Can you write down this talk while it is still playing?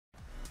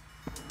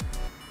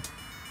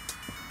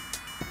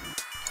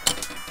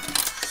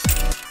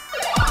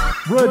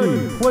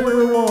Ready,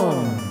 player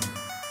one.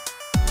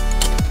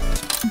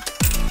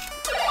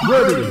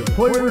 Ready,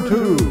 player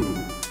two.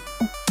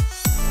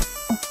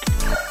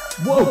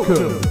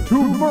 Welcome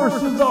to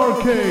Versus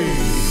Arcade.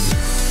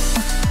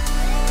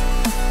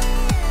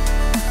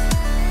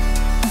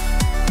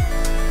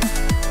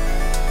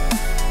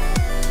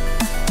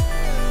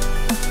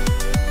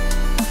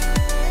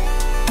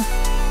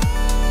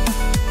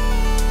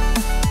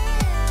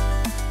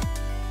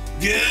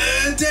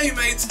 Good day,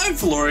 mates. I'm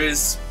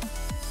Felorius.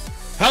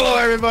 Hello,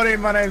 everybody.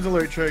 My name's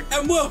Electric.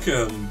 And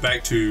welcome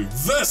back to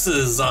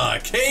Versus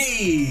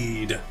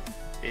Arcade.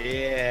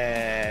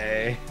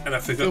 Yay! And I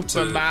forgot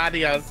Super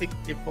Mario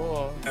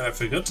 64. And I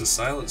forgot to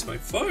silence my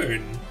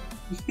phone.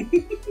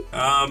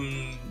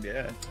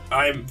 Yeah.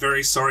 I'm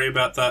very sorry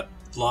about that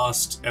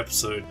last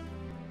episode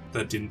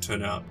that didn't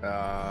turn out.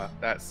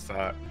 That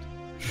sucked.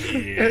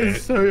 Yeah.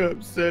 It's so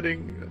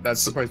upsetting.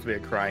 That's supposed to be a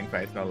crying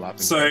face, not a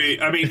laughing So, face.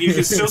 I mean, you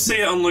can still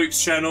see it on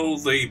Luke's channel,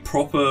 the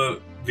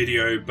proper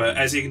video, but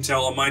as you can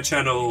tell on my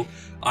channel,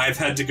 I've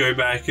had to go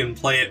back and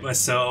play it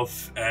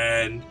myself,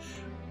 and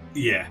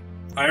yeah.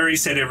 I already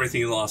said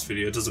everything in the last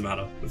video, it doesn't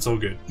matter. It's all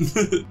good.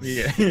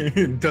 Yeah,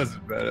 it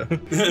doesn't matter.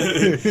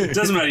 It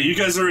doesn't matter, you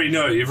guys already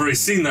know, you've already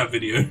seen that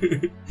video.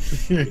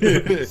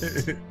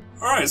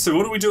 Alright, so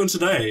what are we doing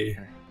today?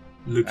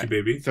 Lukey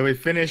baby. So we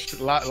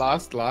finished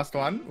last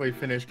one. We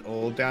finished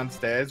all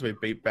downstairs. We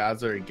beat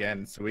Bowser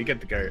again, so we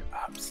get to go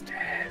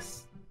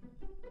upstairs.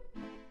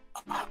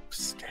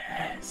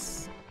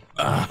 Upstairs.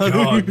 Oh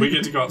god, we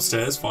get to go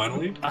upstairs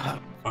finally.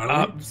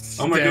 Finally. Upstairs.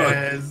 Oh my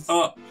god.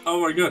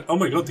 Oh my god. Oh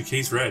my god, the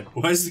key's red.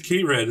 Why is the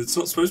key red? It's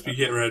not supposed to be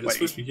yet red. It's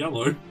supposed to be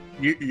yellow.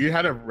 You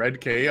had a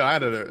red key. I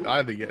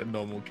had to get a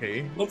normal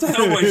key. What the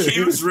hell? My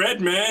key was red,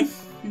 man.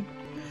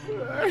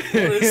 What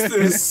is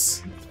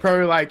this? It's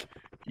probably like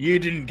you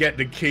didn't get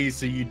the key,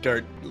 so you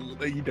don't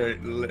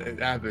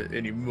have it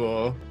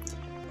anymore.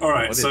 All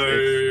right, What so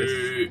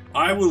is this?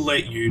 I will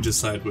let you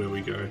decide where we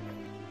go.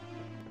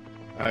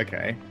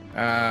 Okay.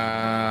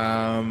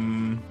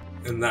 And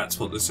that's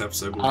what this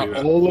episode will be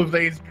about. All of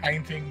these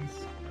paintings.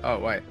 Oh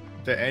wait,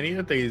 do any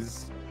of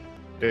these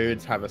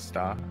dudes have a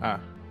star?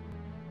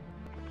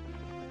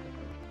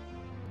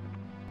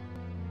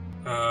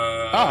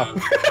 I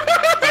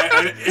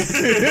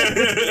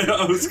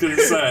was gonna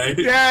say.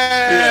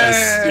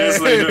 Yes, yes,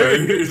 they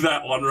do.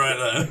 That one right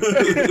there.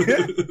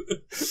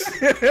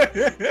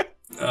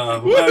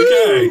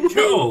 Okay,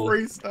 cool.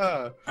 Free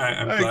star.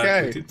 I'm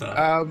glad we did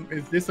that.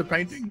 Is this a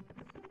painting?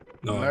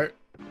 No.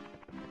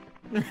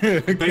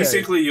 Okay.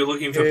 Basically, you're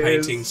looking for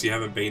paintings you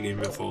haven't been in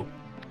before.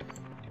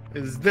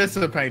 Is this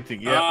a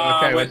painting?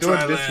 Yeah. Okay, we're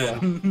doing this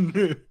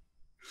one.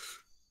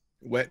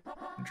 Wet,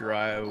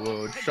 dry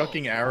world.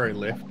 Shocking arrow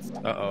lifts.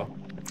 Uh-oh.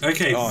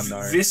 Okay, oh,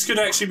 no. This could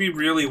actually be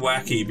really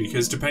wacky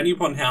because depending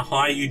upon how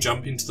high you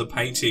jump into the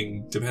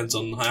painting depends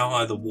on how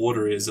high the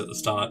water is at the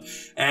start.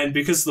 And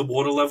because the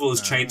water level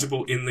is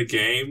changeable in the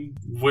game,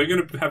 we're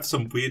going to have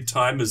some weird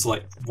time as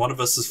like one of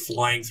us is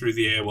flying through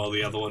the air while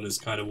the other one is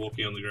kind of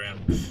walking on the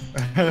ground. You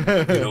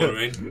know what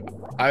I mean?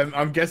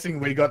 I'm guessing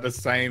we got the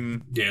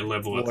same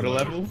level water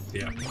level?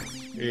 Yeah.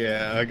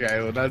 Yeah,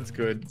 okay, well that's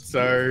good.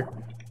 So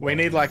we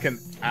need like an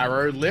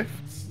arrow lift.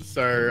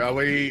 So are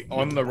we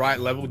on the right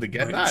level to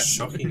get that?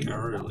 Shocking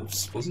arrow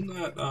lifts. Wasn't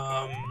that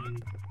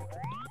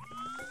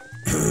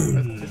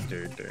What's this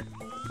dude do?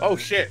 Oh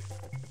shit.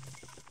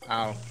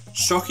 Ow.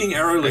 Shocking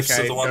arrow lifts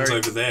are the ones sorry.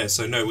 over there,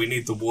 so no, we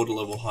need the water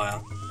level higher.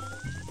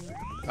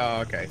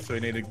 Oh, okay, so we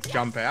need to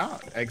jump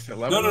out, exit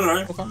level?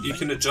 No. You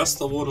can adjust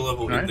the water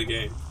level in the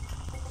game.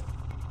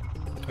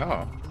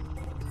 Oh.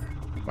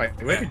 Wait,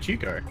 where did you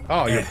go?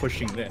 Oh, you're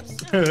pushing this.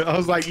 I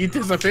was like, you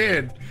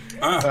disappeared.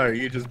 Oh,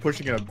 you're just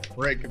pushing a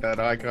brick that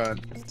I can't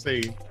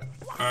see.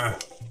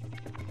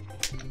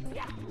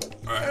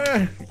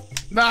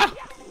 Nah.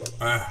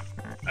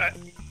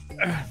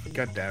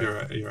 God damn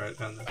it. You're right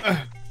down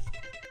there.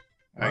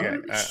 Okay,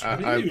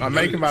 I'm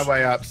making my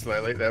way up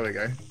slowly. There we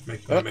go.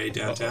 Making my way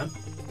downtown.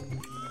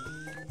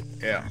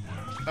 Yeah.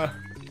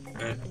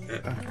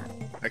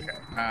 Okay.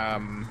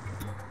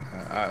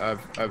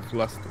 I've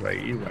lost where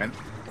you went.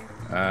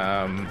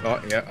 Oh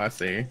yeah, I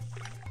see.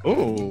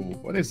 Oh,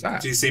 what is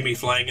that? Do you see me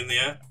flying in the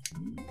air?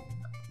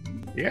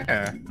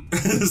 Yeah.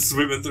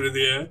 Swimming through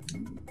the air.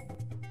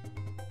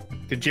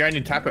 Did you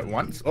only tap it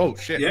once? Oh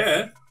shit.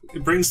 Yeah.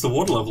 It brings the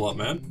water level up,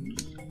 man.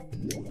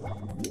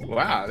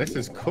 Wow, this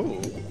is cool.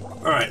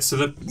 Alright,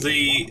 so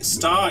the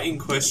star in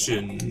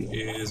question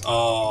is...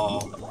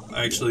 Oh,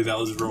 actually that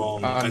was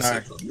wrong. Oh,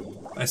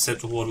 I set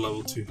the water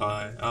level too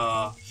high.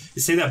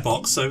 You see that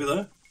box over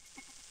there?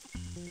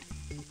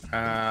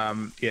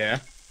 Yeah.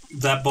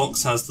 That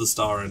box has the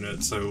star in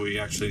it, so we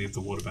actually need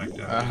the water back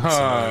down.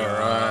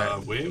 Right.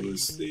 Where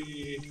was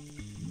the...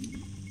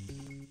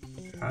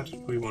 How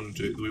did we want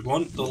to do? We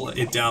want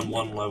it down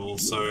one level,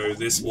 so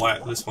this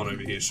one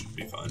over here should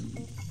be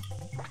fine.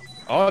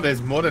 Oh,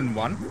 there's more than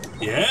one?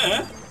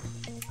 Yeah.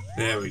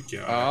 There we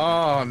go.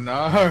 Oh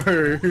no.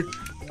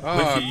 Oh,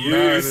 Look at you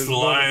no,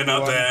 flying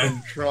up there.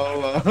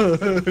 Controller.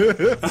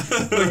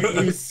 Look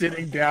at you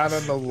sitting down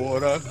on the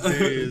water.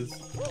 Jeez.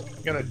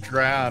 You're gonna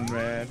drown,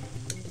 man.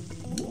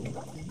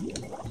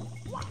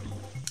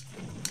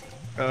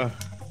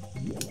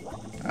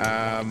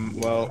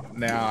 Well,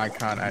 now I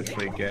can't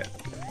actually get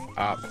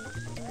up.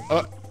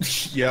 Oh,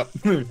 yep.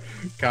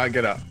 Can't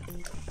get up.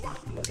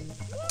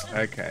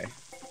 Okay.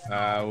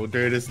 We'll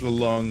do this the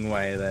long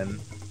way then.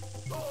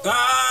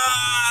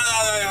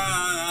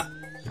 Ah!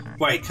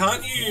 Wait,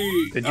 can't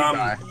you? Did you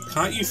die?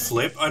 Can't you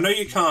flip? I know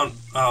you can't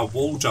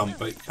wall jump,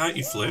 but can't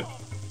you flip?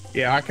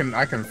 Yeah, I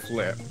can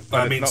flip.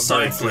 I mean,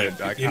 side flip.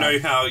 Good. You know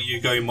how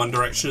you go in one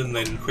direction and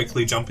then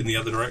quickly jump in the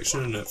other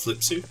direction and it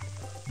flips you?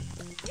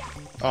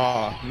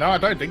 Oh, no, I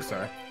don't think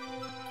so.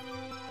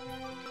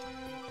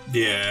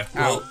 Yeah.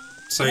 Well,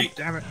 so oh,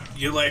 damn it.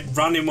 you like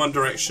run in one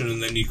direction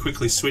and then you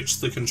quickly switch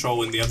the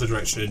control in the other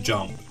direction and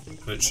jump.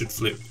 It should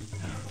flip.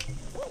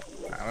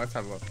 Let's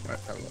have a look.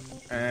 Let's have a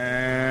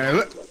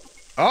look. Look.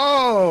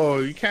 Oh,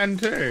 you can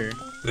too.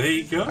 There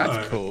you go.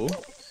 That's cool.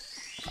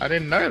 I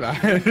didn't know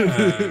that.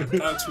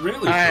 That's really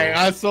cool. Hey,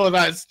 I saw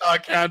that star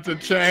counter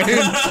change.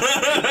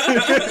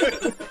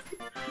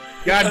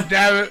 God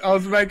damn it, I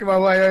was making my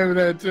way over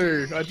there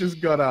too. I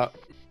just got up.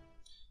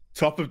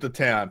 Top of the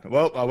town.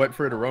 Well, I went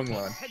through the wrong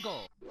one.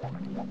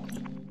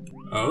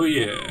 Oh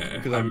yeah.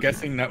 Because I'm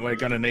guessing that we're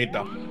gonna need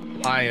the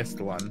highest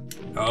one.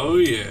 Oh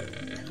yeah.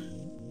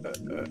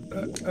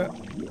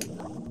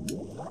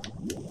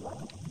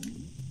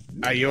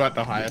 Are you at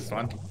the highest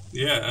one?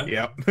 Yeah.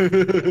 Yep.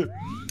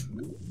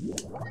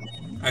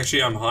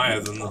 Actually, I'm higher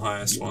than the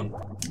highest one.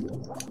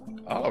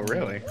 Oh,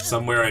 really?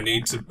 Somewhere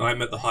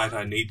I'm at the height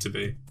I need to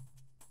be.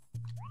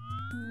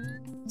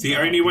 The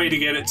only way to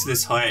get it to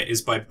this height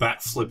is by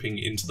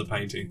backflipping into the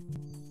painting.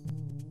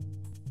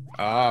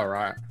 Oh,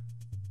 right.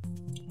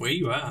 Where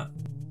you at?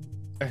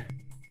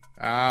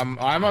 I'm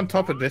on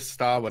top of this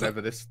star,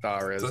 whatever this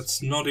star is.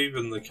 That's not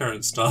even the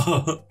current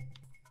star.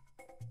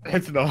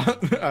 It's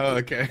not? Oh,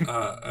 okay.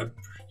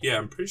 Yeah,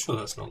 I'm pretty sure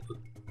that's not the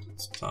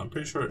star. I'm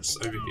pretty sure it's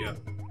over here.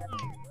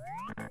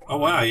 Oh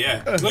wow,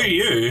 yeah. Look at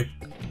you.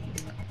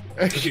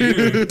 Look at you.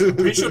 I'm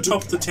pretty sure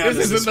top of the town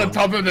This isn't the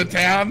top of the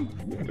town.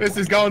 This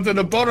is going to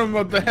the bottom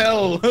of the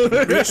hell. I'm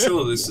pretty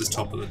sure this is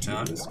top of the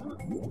town, isn't it?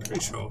 I'm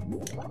pretty sure.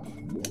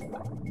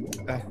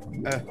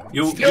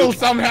 You'll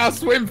somehow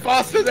swim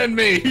faster than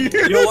me.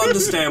 You'll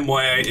understand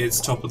why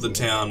it's top of the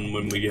town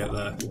when we get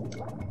there.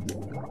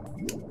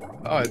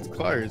 Oh, it's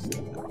closed.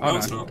 Oh, no,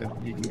 it's not.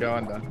 You can go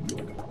under.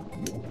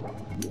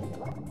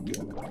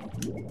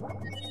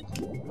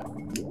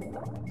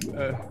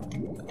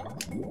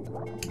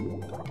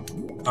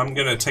 I'm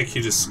gonna take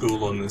you to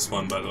school on this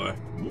one, by the way.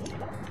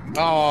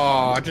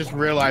 Oh, I just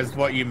realized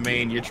what you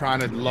mean. You're trying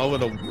to lower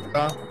the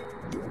water.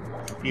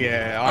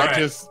 Yeah,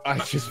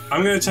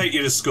 I'm gonna take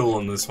you to school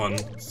on this one.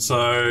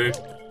 So,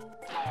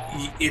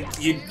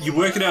 you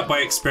work it out by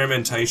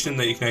experimentation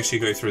that you can actually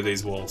go through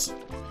these walls.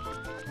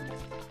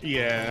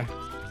 Yeah.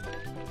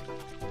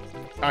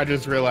 I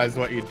just realized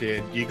what you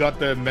did. You got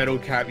the metal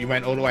cap, you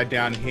went all the way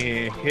down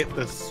here, hit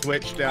the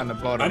switch down the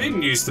bottom. I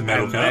didn't use the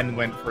metal cap. And then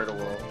went through the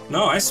wall.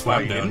 No, I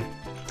swam down. Didn't?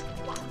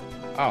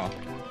 Oh,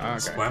 okay.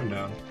 Swam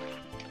down.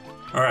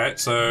 Alright,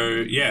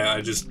 so yeah,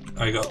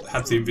 I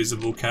had the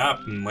invisible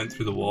cap and went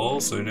through the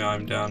wall, so now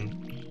I'm down.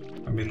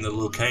 I'm in the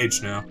little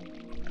cage now.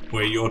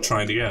 Where you're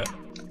trying to get.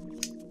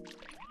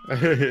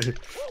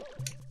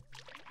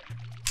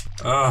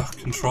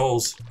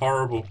 Controls.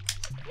 Horrible.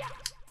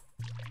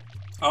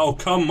 Oh,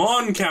 come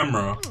on,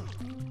 camera!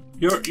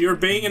 You're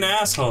being an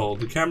asshole.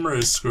 The camera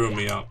is screwing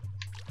me up.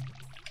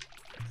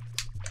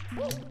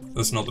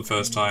 That's not the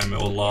first time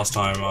or last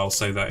time. I'll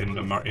say that in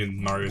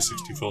Mario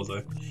 64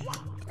 though.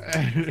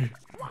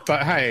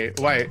 But hey,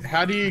 wait.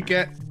 How do you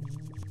get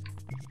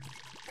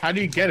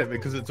it?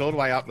 Because it's all the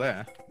way up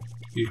there.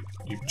 You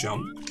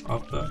jump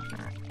up there.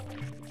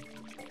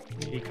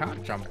 You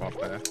can't jump up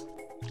there.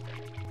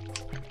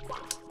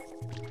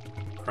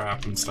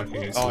 Crap! I'm stuck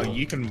against. Oh,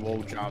 you can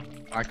wall jump.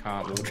 I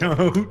can't wall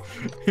jump.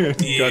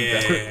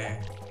 Yeah.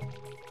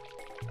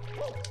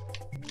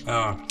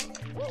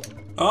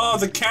 Oh,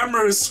 the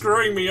camera is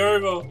screwing me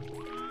over.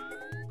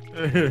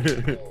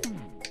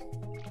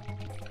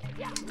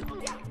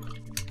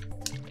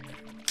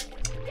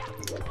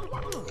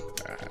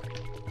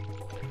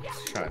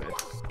 Let's try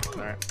this.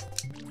 Alright.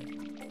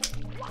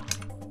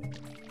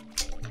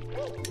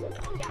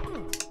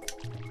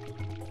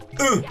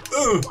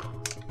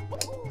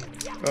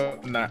 Oh,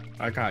 nah,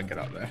 I can't get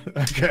up there.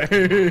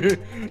 Okay.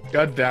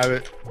 God damn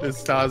it. This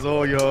star's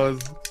all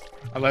yours.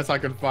 Unless I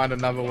can find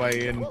another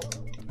way in.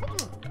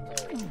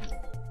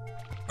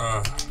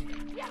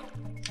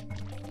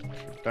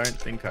 Don't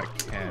think I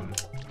can.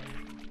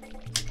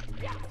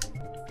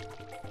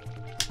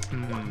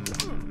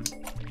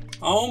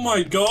 Oh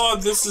my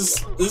god, this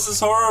is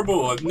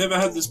horrible. I've never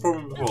had this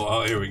problem before.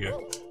 Oh, here we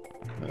go.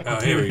 Oh,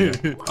 here we go.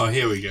 Oh,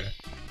 here we go.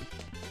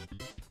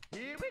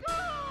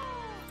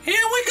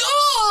 Here we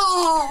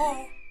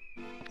go!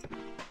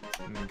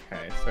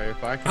 Okay, so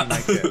if I can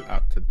make it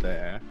up to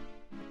there.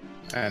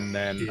 And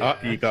then, Yeah.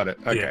 oh, you got it.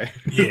 Okay.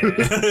 Yeah.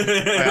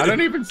 Wait, I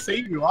don't even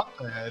see you up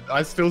there.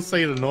 I still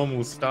see the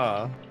normal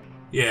star.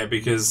 Yeah,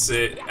 because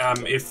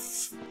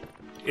if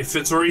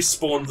it's already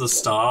spawned the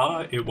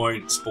star, it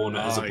won't spawn it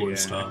as a blue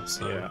star.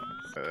 So yeah.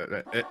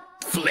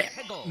 Flip.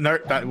 No,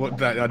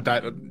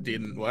 that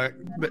didn't work.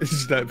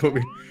 That put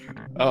me.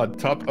 Oh,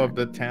 top of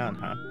the town,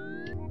 huh?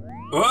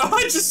 Well,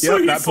 I just saw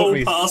you fall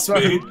past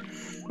me.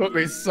 Put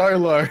me so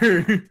low.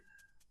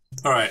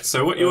 Alright,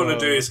 so what you want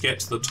to do is get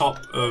to the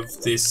top of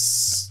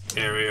this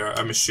area.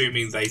 I'm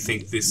assuming they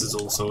think this is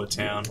also a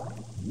town.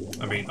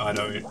 I mean, I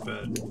don't,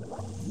 but...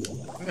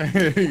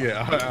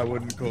 Yeah, I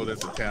wouldn't call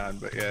this a town,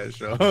 but yeah,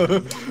 sure.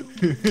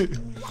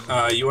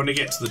 You want to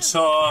get to the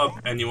top,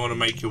 and you want to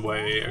make your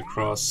way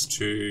across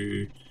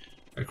the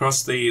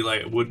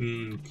like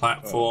wooden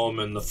platform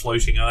and the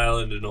floating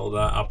island and all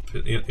that up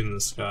in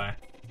the sky.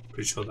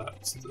 Pretty sure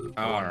that's the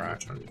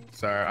Alright,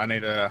 so I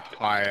need to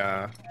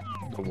hire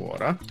the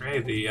water.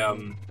 Hey, the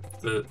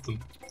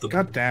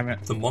God damn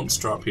it. the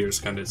monster up here is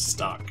kind of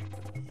stuck.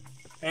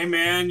 Hey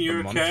man,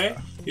 you okay?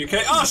 You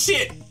okay? Oh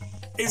shit!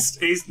 He's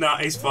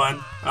fine.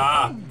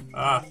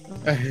 Alright,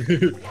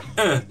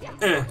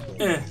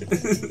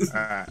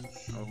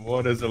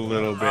 water's a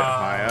little bit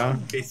higher.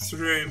 He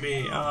threw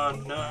me.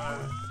 Oh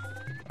no.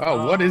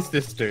 Oh, what is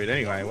this dude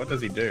anyway? What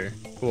does he do?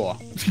 Cool.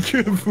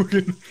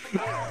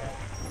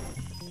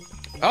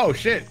 Oh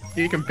shit!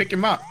 You can pick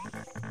him up.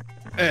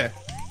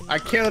 I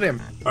killed him.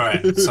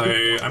 Alright, so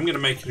I'm gonna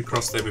make it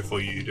across there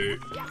before you do.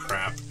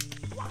 Crap.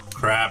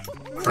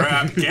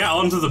 Get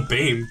onto the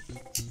beam.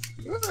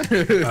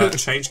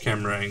 Change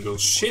camera angle.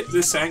 Shit,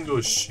 this angle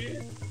is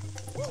shit.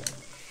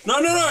 No!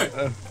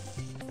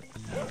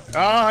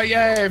 Oh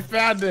yeah,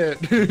 found it.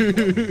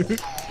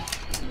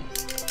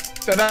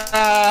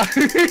 Ta-da!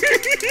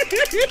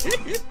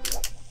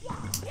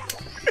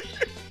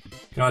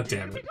 God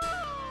damn it.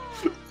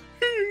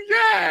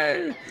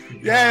 Yay!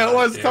 Yeah, it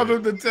was top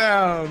of the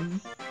town.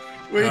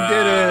 We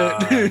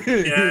did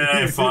it.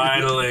 Yeah,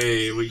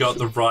 finally. We got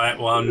the right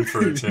one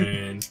for a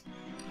turn.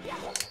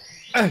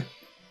 Oh,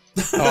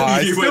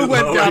 I still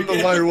went down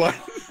the low one.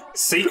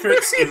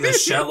 Secrets in the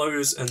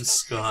shallows and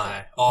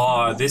sky.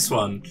 Oh, this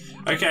one.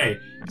 Okay,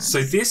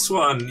 so this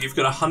one, you've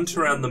got to hunt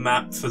around the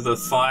map for the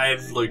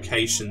 5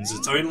 locations.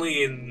 It's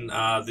only in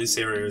this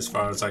area as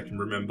far as I can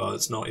remember.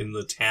 It's not in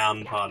the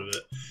town part of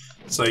it.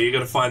 So you got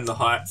to find the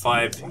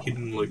 5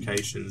 hidden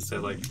locations. They're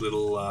like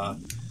little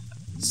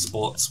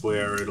spots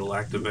where it'll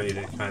activate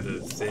a kind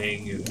of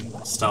thing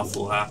and stuff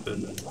will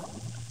happen.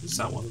 Is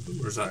that one of them,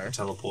 or is that a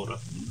teleporter?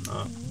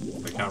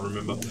 I can't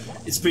remember.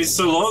 It's been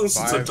so long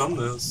since I've done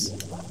this.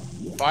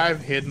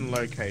 5 hidden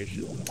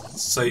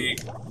locations. So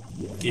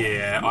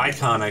yeah, I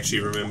can't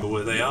actually remember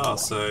where they are.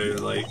 So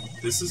like,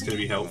 this is going to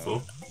be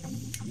helpful.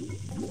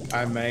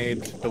 I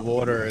made the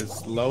water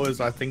as low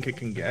as I think it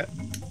can get.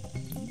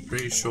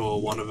 Pretty sure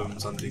one of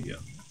them's under here.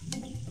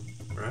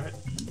 Right?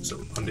 Is it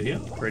under here?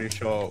 Pretty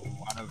sure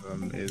one of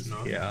them is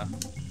here.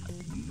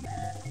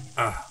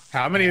 Ah.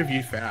 How many have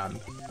you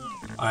found?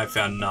 I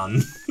found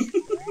none.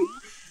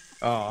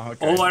 Oh,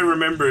 okay. All I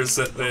remember is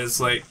that there's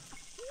like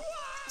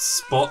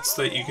spots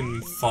that you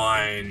can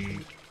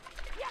find.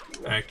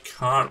 I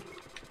can't.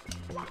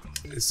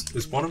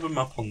 Is one of them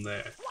up on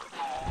there?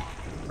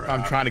 Crap.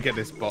 I'm trying to get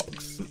this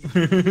box.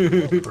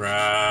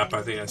 Crap,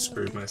 I think I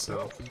screwed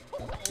myself.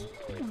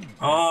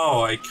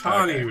 Oh, I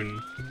can't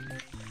even.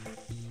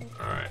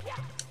 Alright.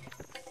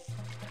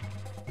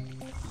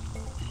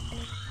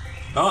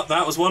 Oh,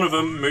 that was one of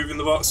them. Moving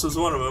the box was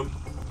one of them.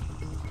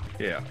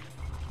 Yeah.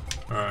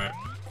 Alright.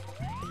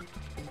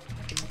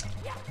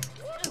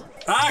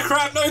 Ah,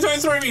 crap! No, don't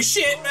throw me!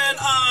 Shit, man!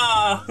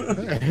 Ah!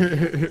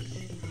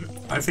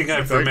 I think I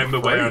remember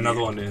where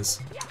another one is.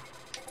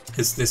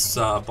 It's this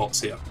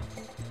box here.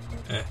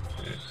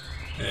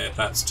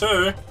 That's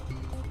 2.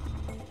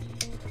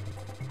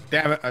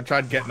 Damn it, I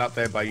tried getting up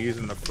there by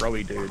using the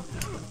throwy dude.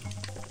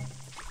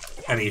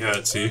 And he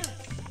hurts you.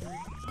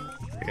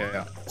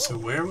 Yeah. So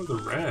where were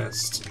the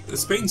rest?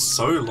 It's been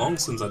so long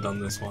since I've done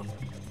this one.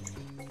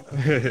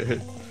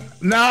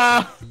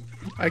 Nah!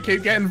 I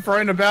keep getting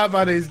thrown about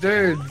by these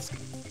dudes.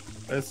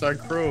 They're so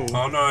cruel.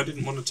 Oh no, I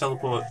didn't want to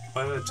teleport.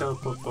 Why did I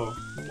teleport for?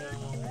 No.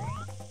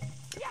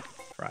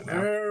 Right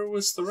now. Where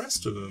was the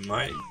rest of them?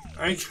 I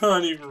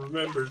can't even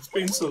remember. It's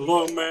been so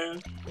long,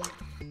 man.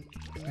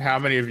 How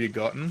many have you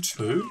gotten?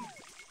 2?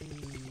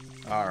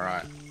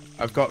 Alright.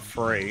 I've got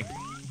 3.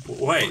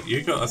 Wait,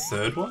 you got a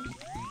 3rd one?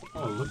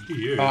 Oh, look at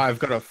you. Oh, I've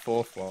got a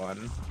 4th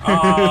one.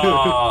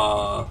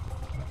 Ah.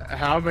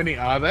 How many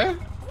are there?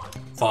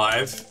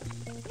 5.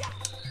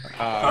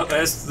 Oh,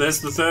 there's the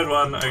 3rd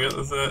one. I got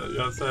the 3rd.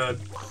 Got the 3rd.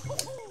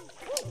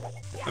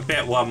 I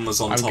bet one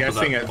was on top of that box.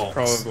 I'm guessing it's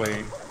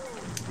probably.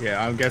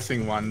 Yeah, I'm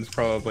guessing one's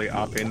probably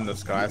up in the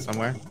sky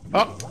somewhere.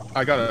 Oh,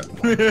 I got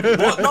it.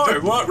 What? No,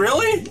 what?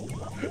 Really?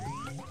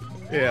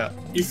 Yeah.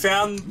 You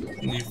found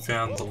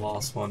the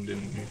last one,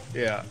 didn't you?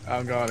 Yeah,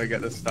 I'm going to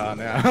get the star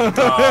now.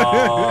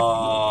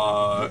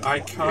 Oh, I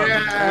can't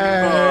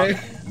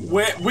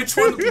remember. Which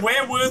one?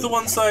 Where were the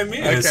ones I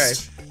missed? Okay.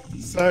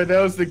 So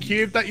there was the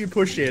cube that you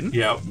push in.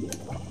 Yep.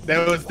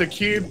 there was the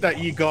cube that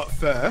you got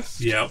first.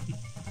 Yep.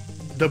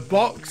 The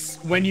box,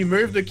 when you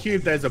move the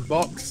cube, there's a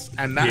box,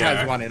 and that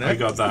has one in it. I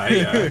got that,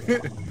 yeah.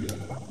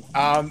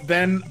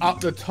 Then up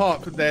the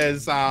top,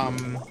 there's a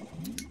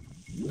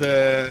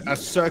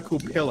circle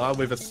pillar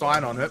with a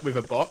sign on it with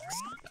a box.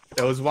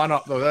 There was one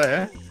up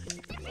there.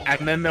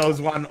 And then there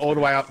was one all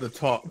the way up the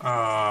top.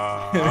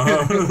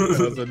 There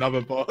was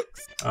another box.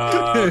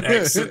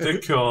 Exit the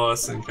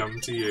course and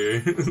come to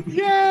you.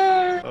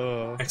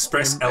 Yeah!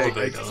 Express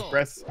elevator.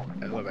 Express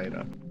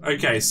elevator.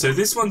 Okay, so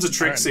this one's a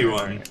tricksy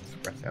one.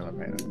 Express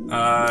elevator.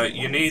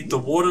 You need the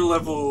water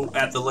level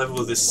at the level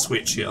of this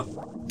switch here.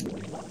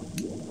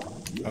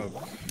 Oh.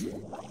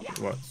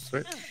 What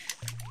switch?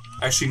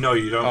 Actually, no,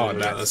 you don't want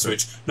it at the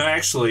switch. No,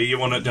 actually, you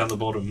want it down the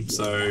bottom,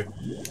 so...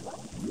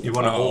 You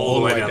want it all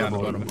the way down the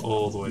bottom.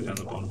 All the way down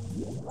the bottom.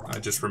 I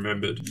just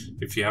remembered.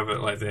 If you have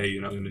it like there,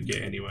 you're not going to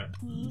get anywhere.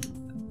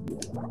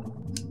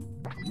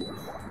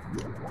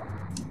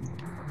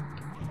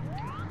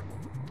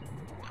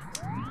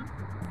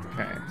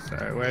 Okay, so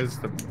where's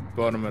the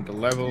bottom of the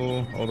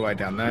level? All the way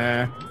down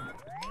there.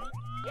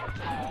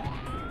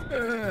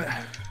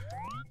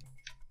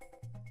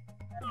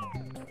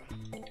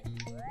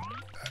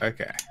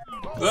 Okay.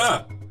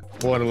 Ah!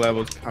 Water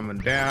level's coming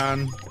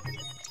down.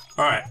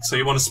 Alright, so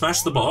you want to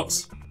smash the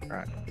box.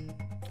 Right.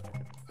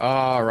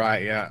 Oh,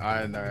 right, yeah,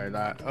 I know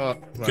that. Oh,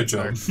 good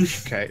job.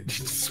 Okay,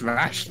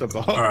 smash the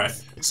box. Alright,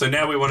 so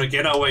now we want to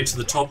get our way to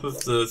the top of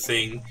the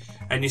thing.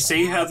 And you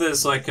see how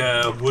there's like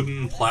a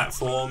wooden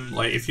platform?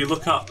 Like, if you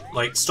look up,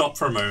 like, stop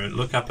for a moment,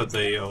 look up at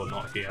the, or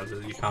not here,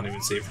 you can't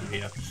even see it from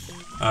here.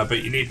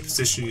 But you need to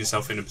position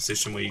yourself in a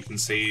position where you can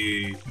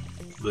see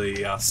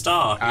the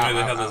star. You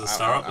know how there's a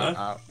star up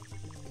there?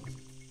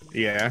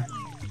 Yeah.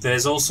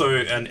 There's also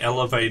an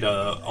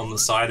elevator on the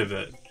side of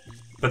it.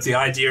 But the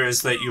idea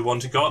is that you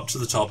want to go up to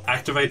the top,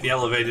 activate the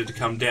elevator to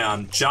come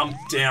down, jump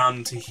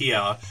down to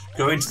here,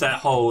 go into that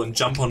hole and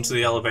jump onto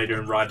the elevator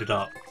and ride it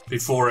up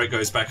before it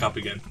goes back up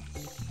again.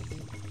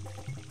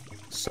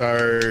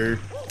 So,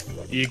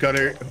 you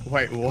gotta...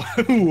 Wait, what?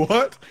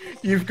 What?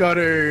 You've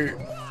gotta...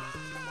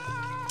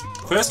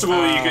 First of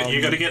all,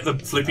 you gotta get the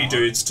flippy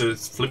dudes to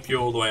flip you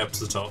all the way up to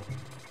the top.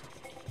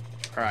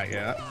 Alright,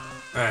 yeah.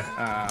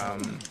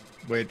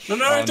 Which no,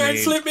 don't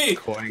flip me!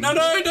 Coins. No,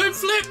 don't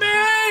flip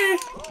me!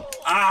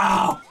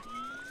 Ow!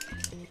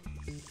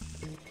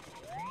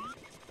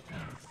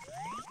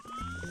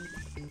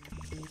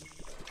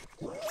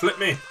 Flip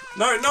me.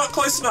 No, not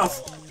close enough.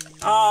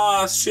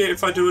 Ah, shit,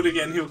 if I do it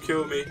again, he'll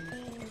kill me.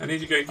 I need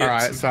to go get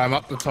Alright, so I'm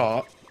up the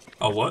top.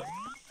 Oh, what?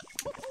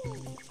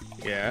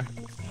 Yeah.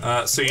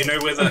 So you know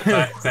where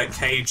that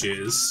cage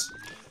is?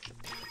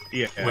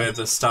 Yeah. Where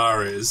the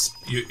star is.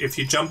 If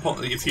you jump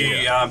on, if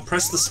you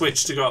press the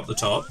switch to go up the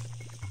top,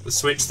 the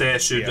switch there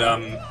should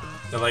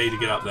allow you to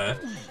get up there.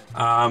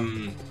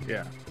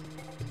 Yeah.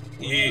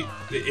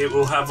 It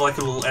will have like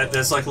a little.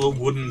 There's like a little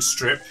wooden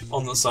strip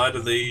on the side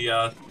of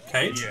the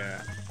cage.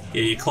 Yeah.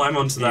 Yeah. You climb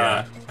onto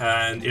that,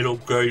 and it'll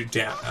go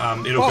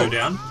down. It'll go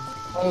down.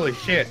 Holy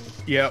shit.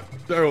 Yep.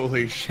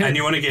 Holy shit. And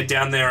you want to get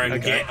down there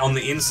and get on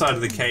the inside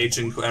of the cage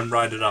and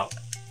ride it up.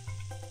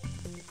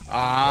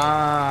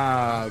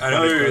 Ah. I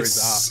know it's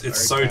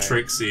so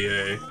tricksy,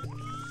 eh?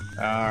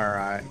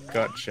 Alright,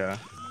 gotcha.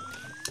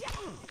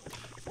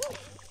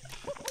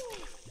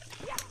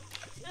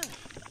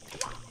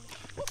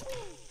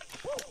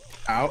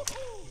 Ow.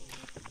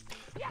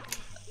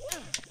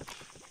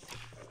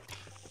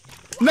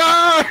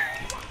 No!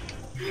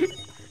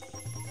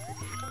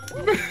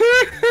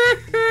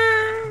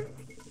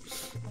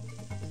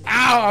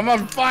 Ow, I'm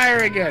on fire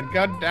again.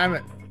 God damn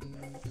it.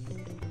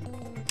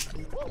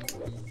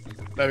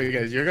 There you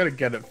go. You're gonna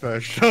get it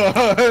first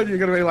shot. You're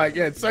gonna be like,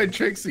 yeah, it's so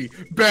tricksy.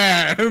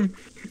 Bam!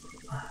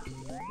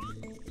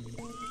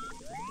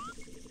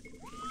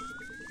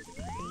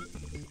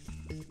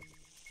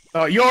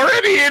 Oh, you're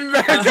already in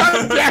there!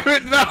 God damn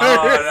it, no!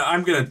 Oh,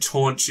 I'm gonna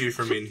taunt you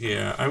from in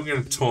here. I'm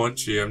gonna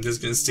taunt you. I'm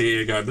just gonna see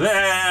you go. Blah, no,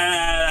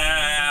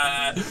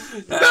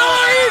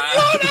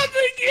 not up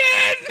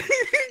again!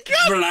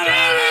 God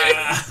damn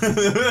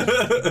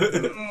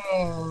it!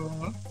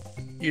 Oh,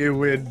 you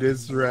win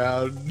this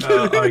round.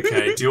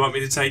 Okay, do you want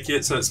me to take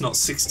it so it's not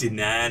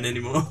 69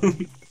 anymore?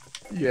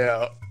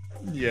 Yeah.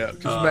 Yeah,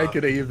 just make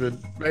it even.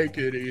 Make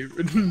it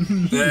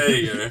even. There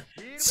you go.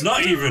 It's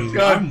not even.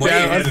 God I'm way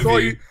damn, ahead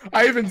of you.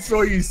 I even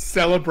saw you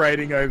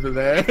celebrating over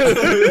there.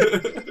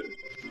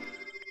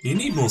 You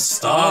need more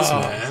stars,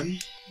 man.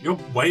 You're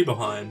way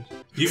behind.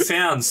 You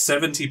found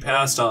 70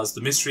 power stars.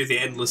 The mystery of the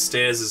endless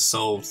stairs is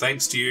solved.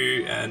 Thanks to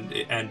you, and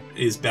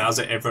is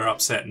Bowser ever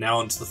upset? Now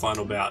onto the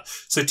final bout.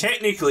 So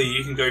technically,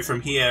 you can go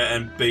from here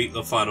and beat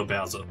the final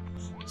Bowser.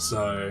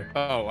 So.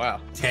 Oh wow.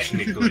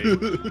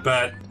 Technically,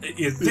 but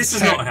this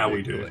is not how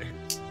we do it.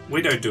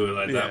 We don't do it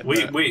like that.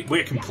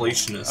 We're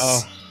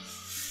completionists.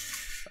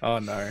 Oh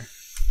no.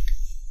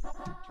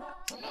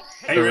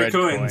 Hey, red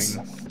coins.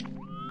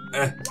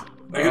 I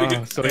gotta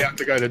go. So we have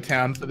to go to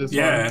town for this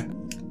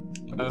one?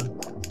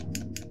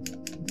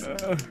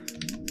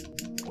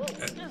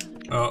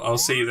 I'll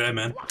see you there,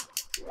 man.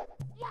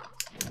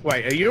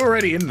 Wait, are you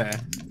already in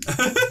there?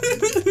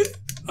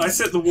 I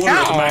set the water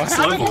at max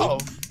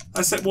level.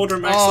 I set water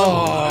at max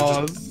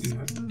level.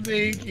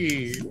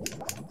 Sneaky.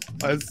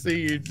 I see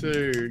you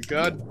too.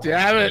 God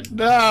damn it,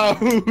 no!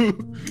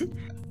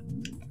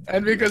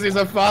 And because he's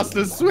a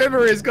faster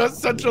swimmer, he's got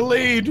such a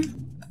lead.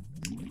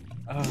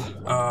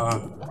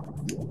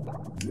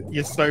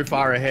 You're so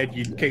far ahead,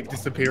 you keep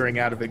disappearing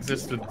out of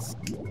existence.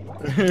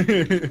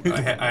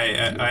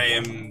 I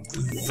am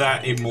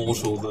that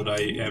immortal that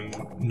I am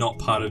not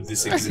part of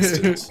this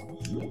existence.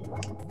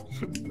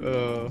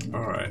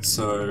 Alright,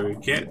 so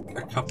get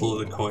a couple of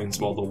the coins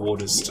while the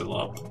water's still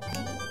up.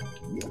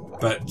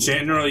 But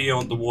generally you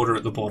want the water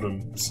at the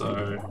bottom,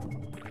 so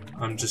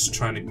I'm just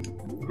trying to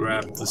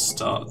grab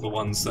the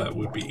ones that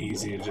would be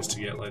easier just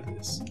to get like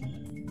this.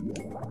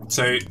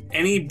 So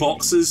any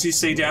boxes you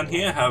see down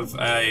here have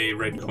a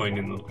red coin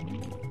in them.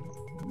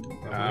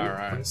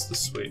 Alright. Where's the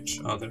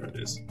switch? Oh, there it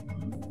is.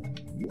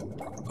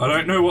 I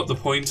don't know what the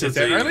point of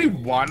the... Is there only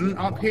one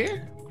up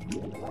here?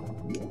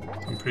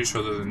 I'm pretty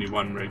sure there's only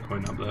one red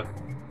coin up there.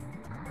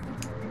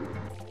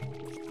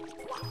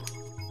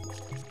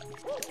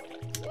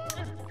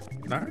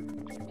 No?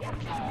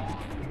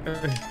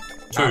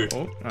 Two.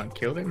 Oh, I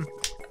killed him.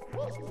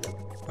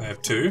 I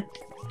have two.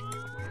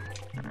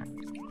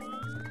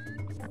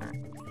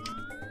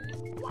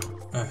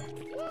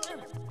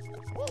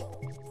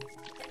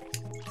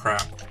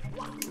 Crap.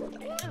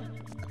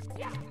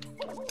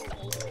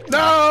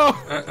 No!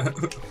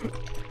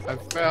 I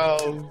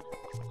fell.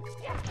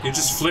 You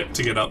just flip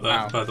to get up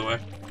there, by the way.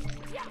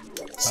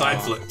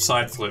 Side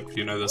flip,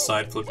 you know the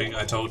side flipping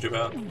I told you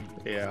about?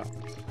 Yeah.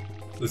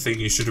 The thing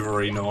you should have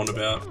already known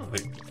about,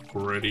 like,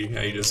 already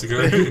ages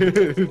ago.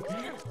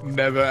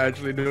 Never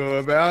actually knew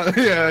about.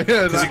 Yeah.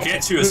 Because it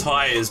gets you as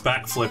high as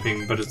back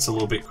flipping, but it's a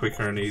little bit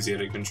quicker and easier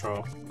to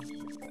control.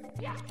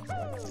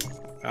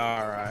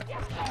 Alright.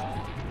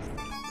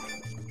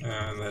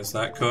 And there's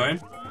that coin.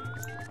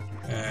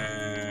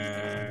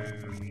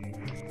 And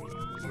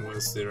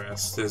where's the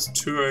rest? There's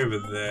two over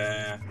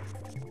there.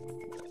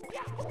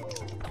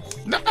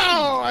 No!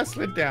 I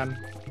slid down.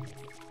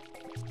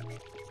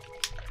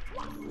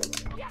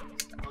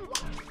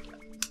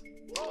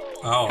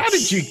 Oh, how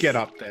did you get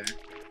up there?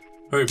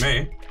 Who,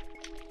 me?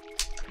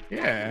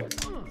 Yeah.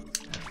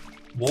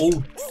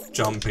 Wall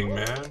jumping,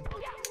 man.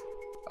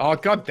 Oh,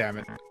 god damn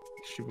it.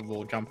 Stupid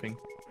wall jumping.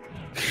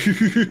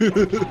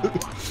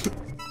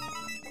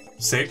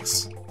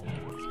 6.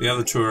 The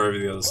other two are over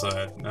the other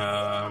side.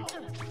 How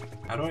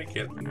do I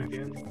get them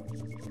again?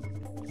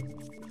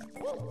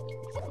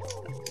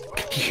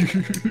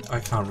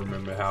 I can't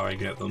remember how I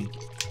get them.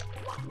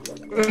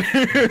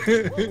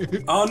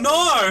 Oh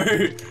no!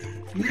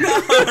 No!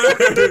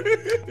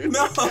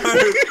 No!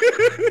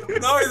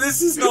 No,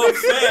 this is not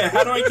fair!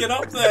 How do I get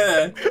up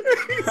there?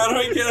 How do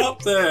I get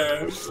up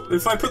there?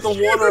 If I put the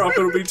water up,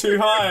 it'll be too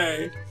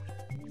high.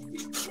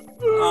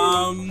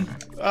 Oh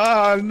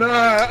no!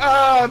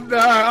 Oh no!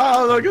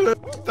 Oh, look at the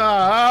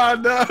star! Oh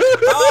no!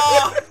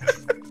 Oh.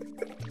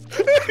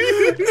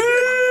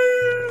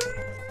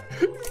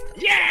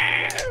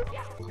 Yeah!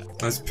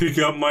 Let's pick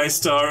up my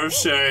star of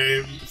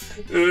shame.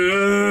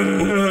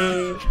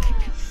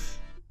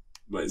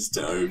 My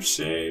star of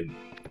shame.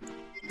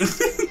 I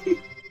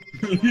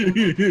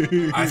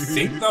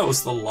think that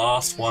was the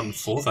last one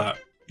for that.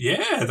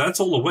 Yeah,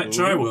 that's all the wet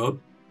dry world.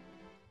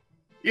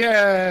 Yay!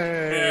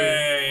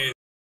 Yay!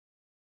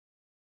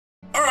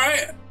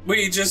 Alright,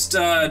 we just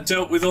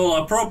dealt with all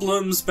our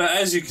problems, but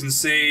as you can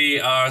see,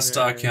 our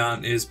star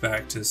count is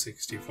back to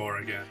 64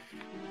 again.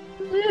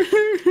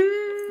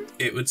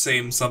 It would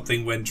seem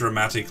something went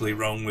dramatically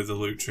wrong with the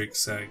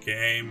Lootrix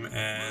game,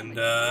 and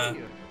yeah.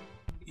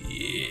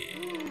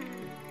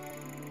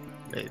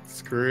 It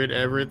screwed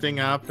everything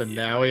up, and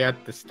now we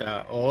have to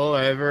start all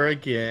over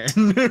again.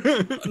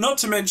 Not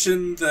to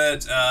mention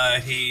that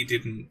he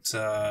didn't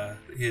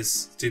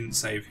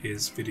save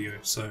his video,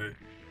 so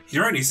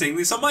you're only seeing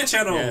this on my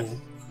channel.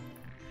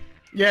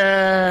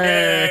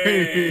 Yes.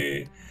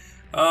 Yay!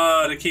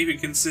 To keep it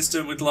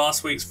consistent with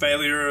last week's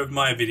failure of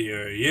my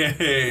video.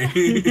 Yay!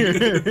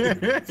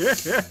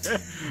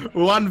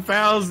 One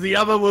fails, the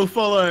other will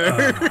follow.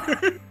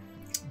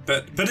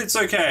 But it's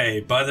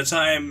okay. By the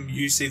time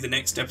you see the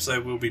next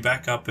episode, we'll be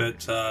back up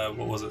at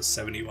what was it,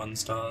 71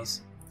 stars?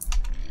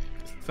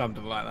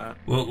 Something like that.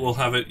 We'll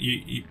have it.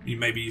 You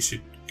maybe you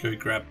should go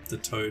grab the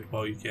toad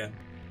while you can.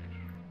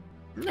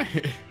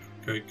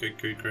 Go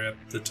grab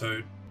the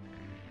toad.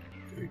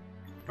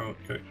 Go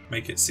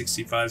make it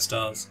 65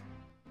 stars.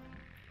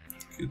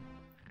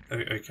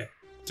 Okay.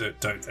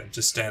 Don't then.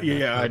 Just stand there.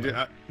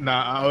 Yeah,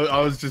 I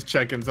was just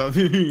checking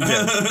something.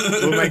 Yeah,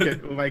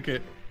 we'll make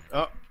it.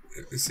 Oh.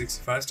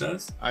 65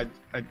 stars? I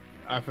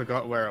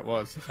forgot where it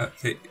was.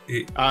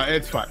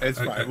 It's fine.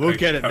 We'll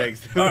get it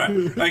next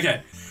time. Alright,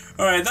 okay.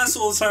 Alright, that's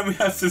all the time we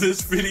have for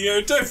this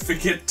video. Don't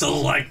forget to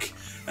like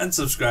and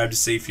subscribe to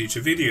see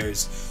future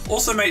videos.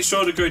 Also, make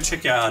sure to go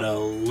check out our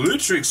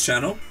Lootrix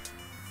channel.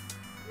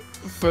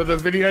 For the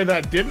video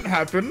that didn't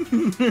happen.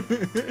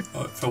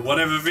 For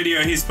whatever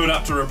video he's put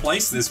up to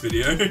replace this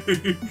video.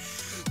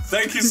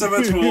 Thank you so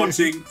much for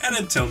watching, and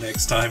until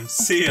next time,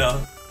 see ya.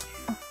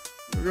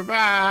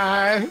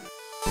 Goodbye.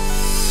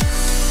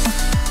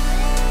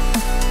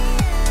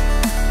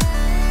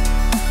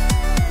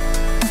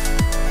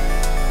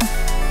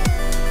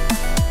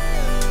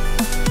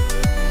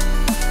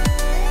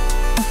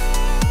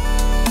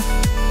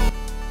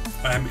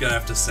 I'm gonna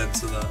have to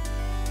censor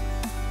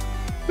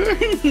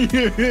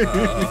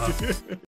that.